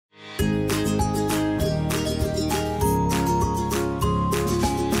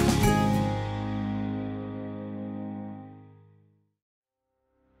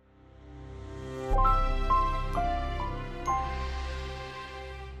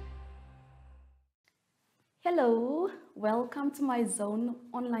Hello, welcome to my Zone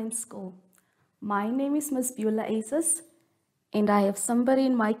online school. My name is Ms. Beulah Aces, and I have somebody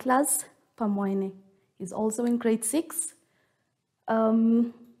in my class, Pamoine. He's also in grade 6.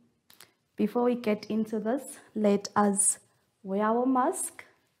 Before we get into this, let us wear our mask.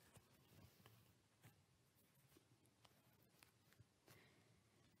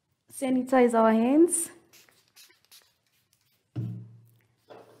 Sanitize our hands.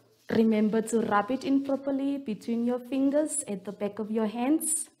 Remember to rub it in properly between your fingers at the back of your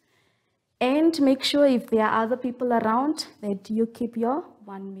hands. And make sure if there are other people around that you keep your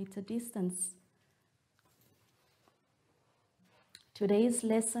 1 meter distance. Today's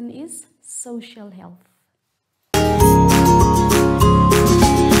lesson is social health.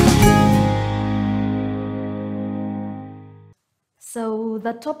 So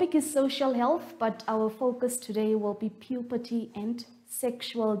the topic is social health, but our focus today will be puberty and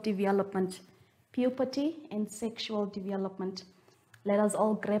sexual development. Puberty and sexual development. Let us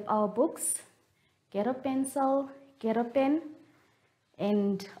all grab our books, get a pencil, get a pen,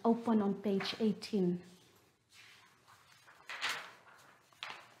 and open on page 18.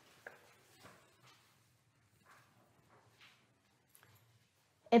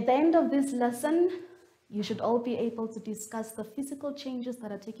 At the end of this lesson, you should all be able to discuss the physical changes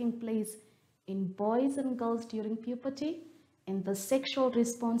that are taking place in boys and girls during puberty and the sexual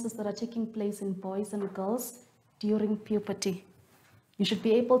responses that are taking place in boys and girls during puberty. You should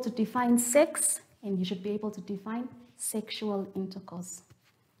be able to define sex and you should be able to define sexual intercourse.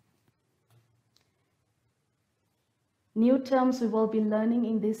 New terms we will be learning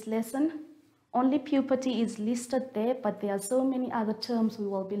in this lesson. Only puberty is listed there, but there are so many other terms we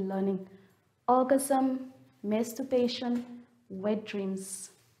will be learning. Orgasm, masturbation, wet dreams.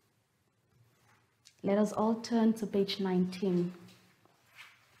 Let us all turn to page 19.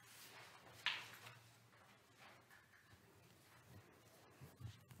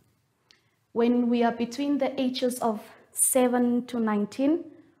 When we are between the ages of 7 to 19,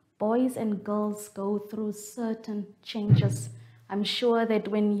 boys and girls go through certain changes. I'm sure that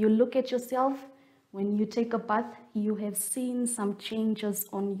when you look at yourself, when you take a bath, you have seen some changes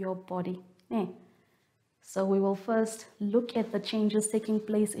on your body. So we will first look at the changes taking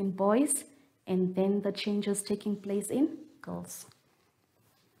place in boys and then the changes taking place in girls.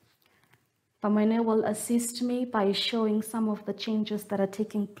 Pamene will assist me by showing some of the changes that are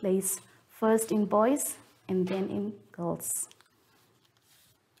taking place first in boys and then in girls.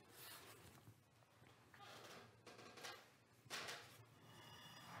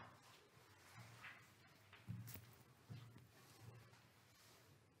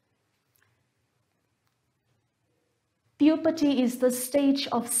 Puberty is the stage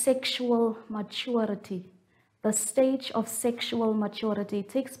of sexual maturity. The stage of sexual maturity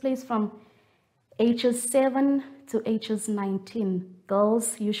takes place from ages 7 to ages 19.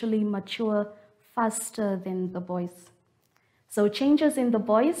 Girls usually mature faster than the boys. So changes in the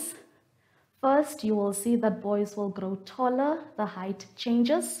boys. First, you will see that boys will grow taller, the height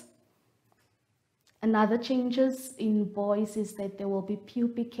changes. Another changes in boys is that there will be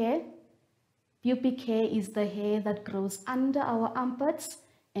pubic hair. Pubic hair is the hair that grows under our armpits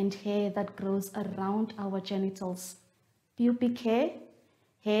and hair that grows around our genitals. Pubic hair,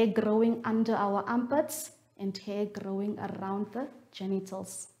 hair growing under our armpits and hair growing around the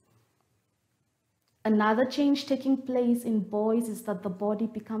genitals. Another change taking place in boys is that the body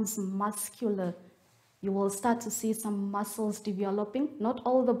becomes muscular. You will start to see some muscles developing. Not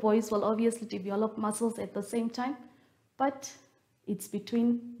all the boys will obviously develop muscles at the same time, but it's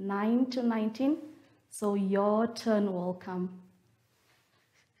between 9 to 19, so your turn will come.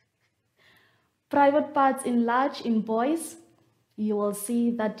 Private parts enlarge in boys. You will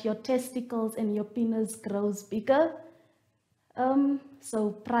see that your testicles and your penis grows bigger. So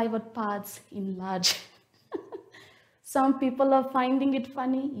private parts enlarge. Some people are finding it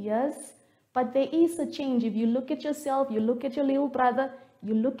funny, yes, but there is a change. If you look at yourself, you look at your little brother,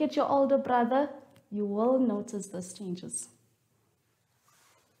 you look at your older brother, you will notice those changes.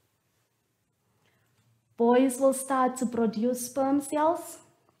 Boys will start to produce sperm cells.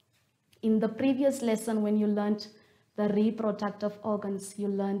 In the previous lesson, when you learned the reproductive organs, you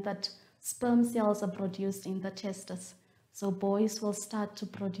learned that sperm cells are produced in the testes. So boys will start to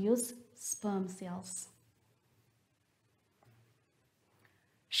produce sperm cells.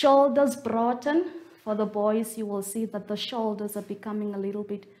 Shoulders broaden. For the boys, you will see that the shoulders are becoming a little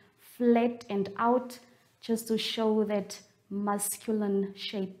bit flat and out, just to show that masculine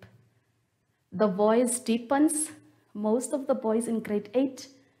shape. The voice deepens. Most of the boys in grade 8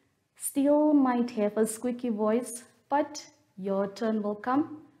 still might have a squeaky voice, but your turn will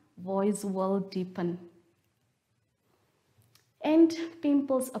come. Voice will deepen. And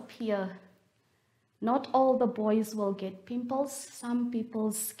pimples appear. Not all the boys will get pimples. Some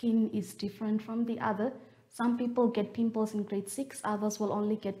people's skin is different from the other. Some people get pimples in grade 6, others will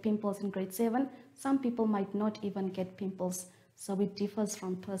only get pimples in grade 7. Some people might not even get pimples. So it differs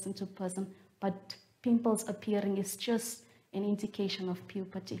from person to person. But pimples appearing is just an indication of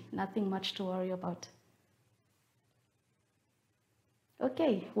puberty. Nothing much to worry about.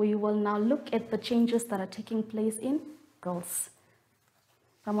 Okay, we will now look at the changes that are taking place in girls.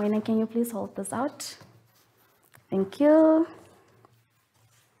 Ramoina, can you please hold this out? Thank you.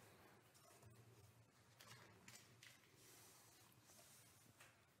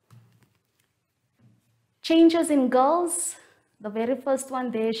 Changes in girls. The very first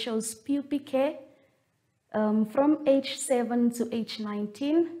one there shows pubic hair. From age 7 to age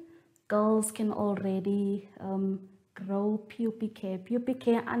 19, girls can already grow pubic hair. Pubic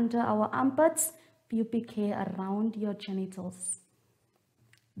hair under our armpits, pubic hair around your genitals.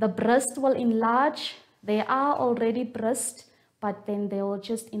 The breast will enlarge. They are already breast, but then they will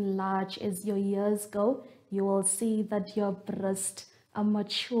just enlarge as your years go. You will see that your breasts are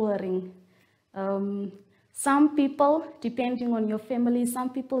maturing. Some people, depending on your family, some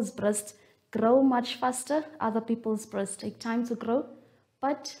people's breasts grow much faster. Other people's breasts take time to grow,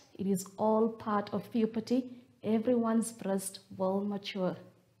 but it is all part of puberty. Everyone's breast will mature.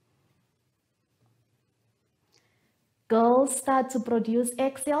 Girls start to produce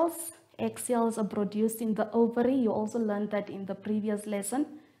egg cells. Egg cells are produced in the ovary. You also learned that in the previous lesson.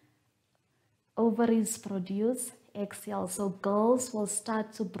 Ovaries produce egg cells. So girls will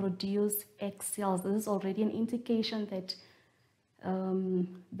start to produce egg cells. This is already an indication that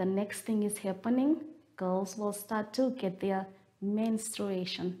the next thing is happening. Girls will start to get their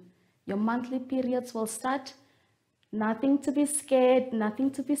menstruation. Your monthly periods will start. Nothing to be scared, nothing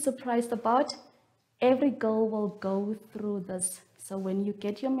to be surprised about. Every girl will go through this. So when you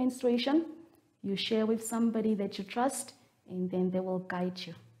get your menstruation, you share with somebody that you trust, and then they will guide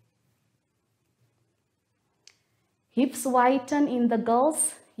you. Hips whiten in the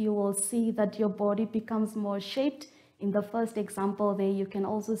girls. You will see that your body becomes more shaped. In the first example there, you can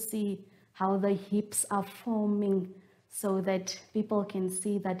also see how the hips are forming so that people can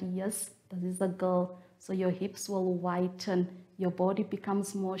see that, yes, this is a girl. So your hips will whiten. Your body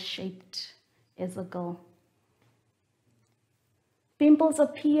becomes more shaped as a girl. Pimples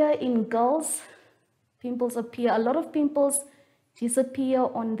appear in girls. Pimples appear. A lot of pimples disappear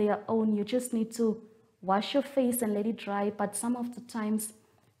on their own. You just need to wash your face and let it dry. But some of the times,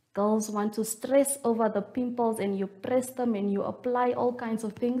 girls want to stress over the pimples and you press them and you apply all kinds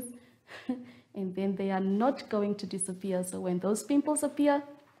of things and then they are not going to disappear. So when those pimples appear,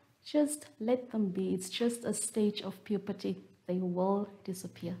 just let them be. It's just a stage of puberty. They will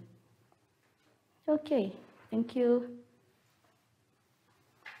disappear. Okay, thank you.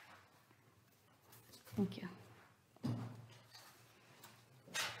 Thank you.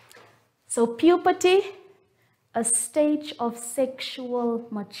 So puberty, a stage of sexual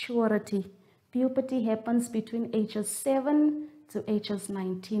maturity. Puberty happens between ages 7 to ages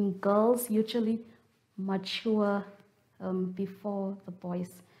 19. Girls usually mature before the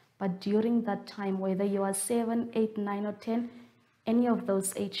boys. But during that time, whether you are 7, 8, 9, or 10, any of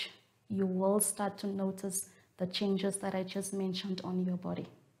those age, you will start to notice the changes that I just mentioned on your body.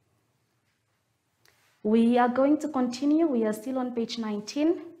 We are going to continue. We are still on page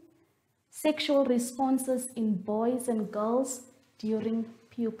 19. Sexual responses in boys and girls during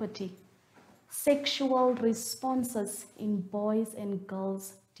puberty. Sexual responses in boys and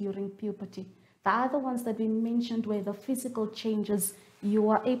girls during puberty. The other ones that we mentioned were the physical changes. You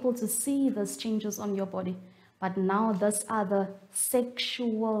are able to see those changes on your body. But now these are the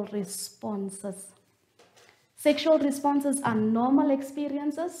sexual responses. Sexual responses are normal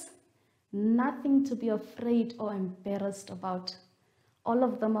experiences. Nothing to be afraid or embarrassed about. All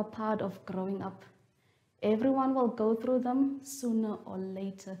of them are part of growing up. Everyone will go through them sooner or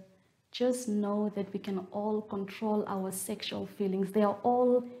later. Just know that we can all control our sexual feelings. They are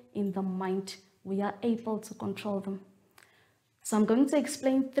all in the mind. We are able to control them. So I'm going to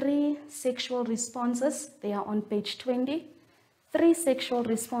explain 3 sexual responses. They are on page 20. 3 sexual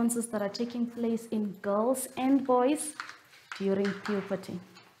responses that are taking place in girls and boys during puberty.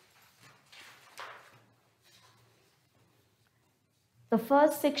 The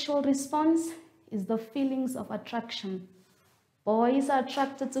first sexual response is the feelings of attraction. Boys are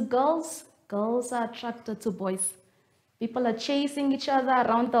attracted to girls, girls are attracted to boys. People are chasing each other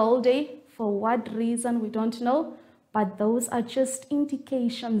around the whole day. For what reason, we don't know. But those are just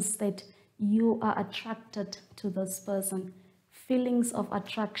indications that you are attracted to this person. Feelings of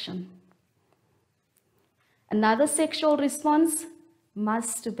attraction. Another sexual response,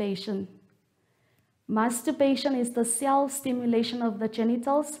 masturbation. Masturbation is the self-stimulation of the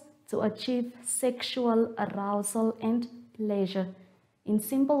genitals to achieve sexual arousal and pleasure. In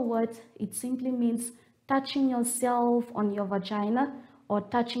simple words, it simply means touching yourself on your vagina or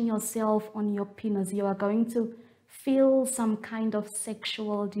touching yourself on your penis. You are going to feel some kind of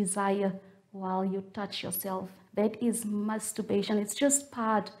sexual desire while you touch yourself. That is masturbation. It's just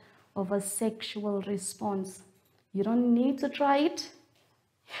part of a sexual response. You don't need to try it.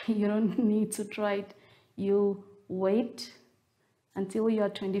 You don't need to try it. You wait until you are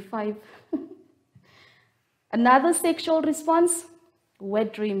 25. Another sexual response,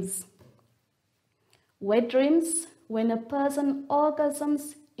 wet dreams. Wet dreams, when a person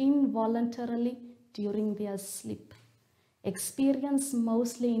orgasms involuntarily during their sleep. Experienced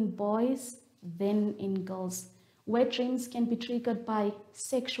mostly in boys, then in girls. Wet dreams can be triggered by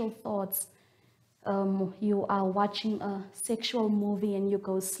sexual thoughts. You are watching a sexual movie and you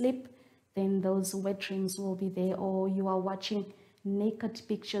go sleep, then those wet dreams will be there, or you are watching naked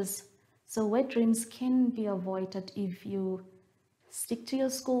pictures. So wet dreams can be avoided if you stick to your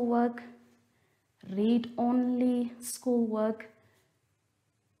schoolwork, read only schoolwork.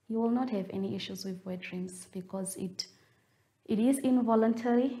 You will not have any issues with wet dreams because it is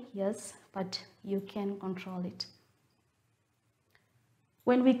involuntary, yes, but you can control it.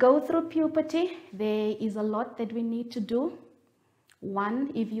 When we go through puberty, there is a lot that we need to do.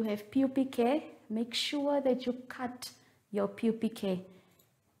 One, if you have pubic hair, make sure that you cut your pubic hair.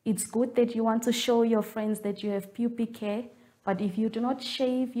 It's good that you want to show your friends that you have pubic hair, but if you do not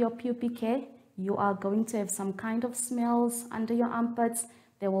shave your pubic hair, you are going to have some kind of smells under your armpits.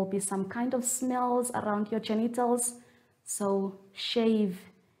 There will be some kind of smells around your genitals. So shave.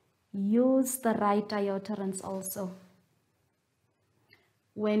 Use the right deodorants also.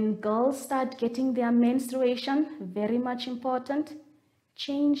 When girls start getting their menstruation, very much important,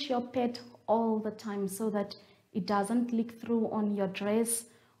 change your pad all the time so that it doesn't leak through on your dress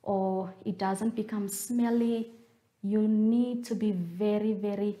or it doesn't become smelly. You need to be very,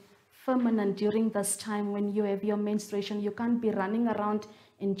 very feminine during this time when you have your menstruation. You can't be running around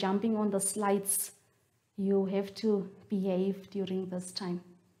and jumping on the slides. You have to behave during this time.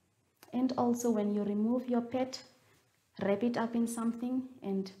 And also when you remove your pad, wrap it up in something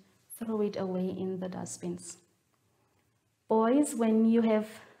and throw it away in the dustbins. Boys, when you have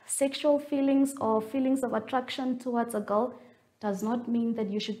sexual feelings or feelings of attraction towards a girl, does not mean that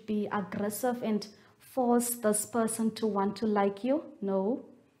you should be aggressive and force this person to want to like you. No.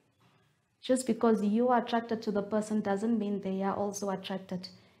 Just because you are attracted to the person doesn't mean they are also attracted.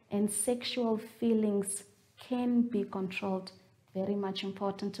 And sexual feelings can be controlled. Very much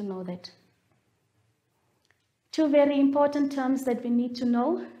important to know that. Two very important terms that we need to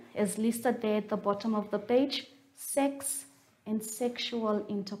know, as listed there at the bottom of the page, sex and sexual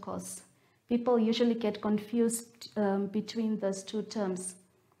intercourse. People usually get confused between those two terms.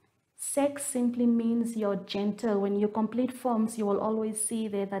 Sex simply means your gender. When you complete forms, you will always see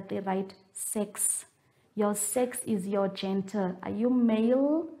there that they write sex. Your sex is your gender. Are you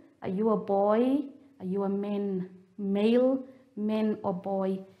male? Are you a boy? Are you a man? Male, man or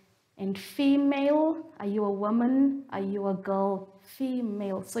boy? And female, are you a woman? Are you a girl?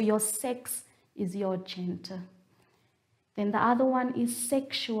 Female. So your sex is your gender. Then the other one is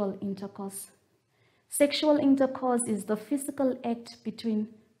sexual intercourse. Sexual intercourse is the physical act between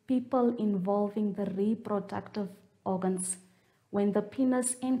people involving the reproductive organs. When the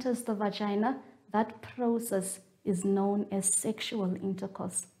penis enters the vagina, that process is known as sexual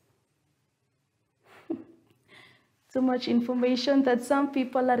intercourse. Too much information that some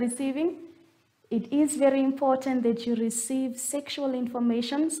people are receiving. It is very important that you receive sexual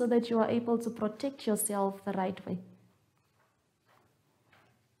information so that you are able to protect yourself the right way.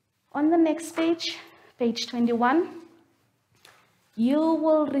 On the next page, page 21, you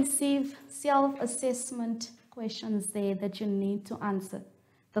will receive self-assessment questions there that you need to answer.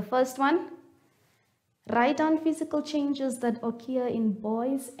 The first one, write down physical changes that occur in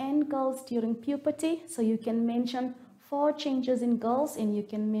boys and girls during puberty. So you can mention 4 changes in girls and you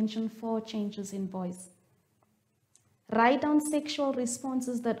can mention 4 changes in boys. Write down sexual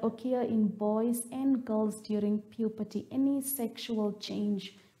responses that occur in boys and girls during puberty. Any sexual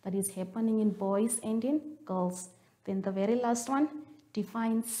change that is happening in boys and in girls. Then the very last one,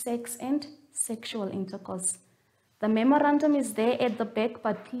 define sex and sexual intercourse. The memorandum is there at the back,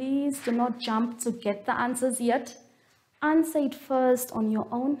 but please do not jump to get the answers yet. Answer it first on your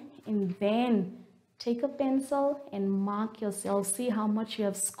own and then take a pencil and mark yourself. See how much you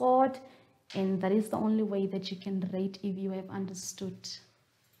have scored, and that is the only way that you can rate if you have understood.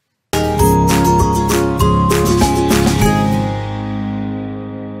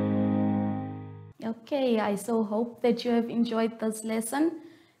 Okay, I so hope that you have enjoyed this lesson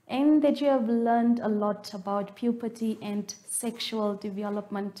and that you have learned a lot about puberty and sexual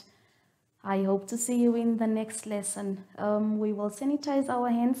development. I hope to see you in the next lesson. We will sanitize our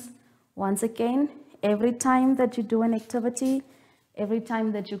hands once again every time that you do an activity, every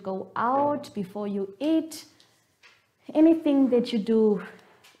time that you go out, before you eat, anything that you do,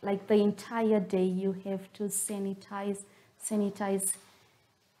 like the entire day, you have to sanitize, sanitize.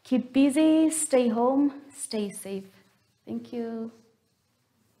 Keep busy, stay home, stay safe. Thank you.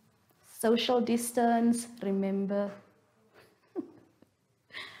 Social distance, remember.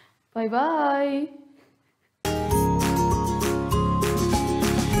 Bye-bye.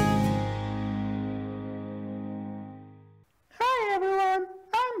 Hi everyone,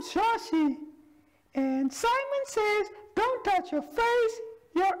 I'm Shashi. And Simon says don't touch your face,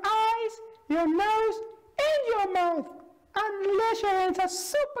 your eyes, your nose, and your mouth unless your hands are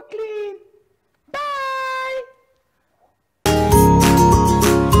super clean.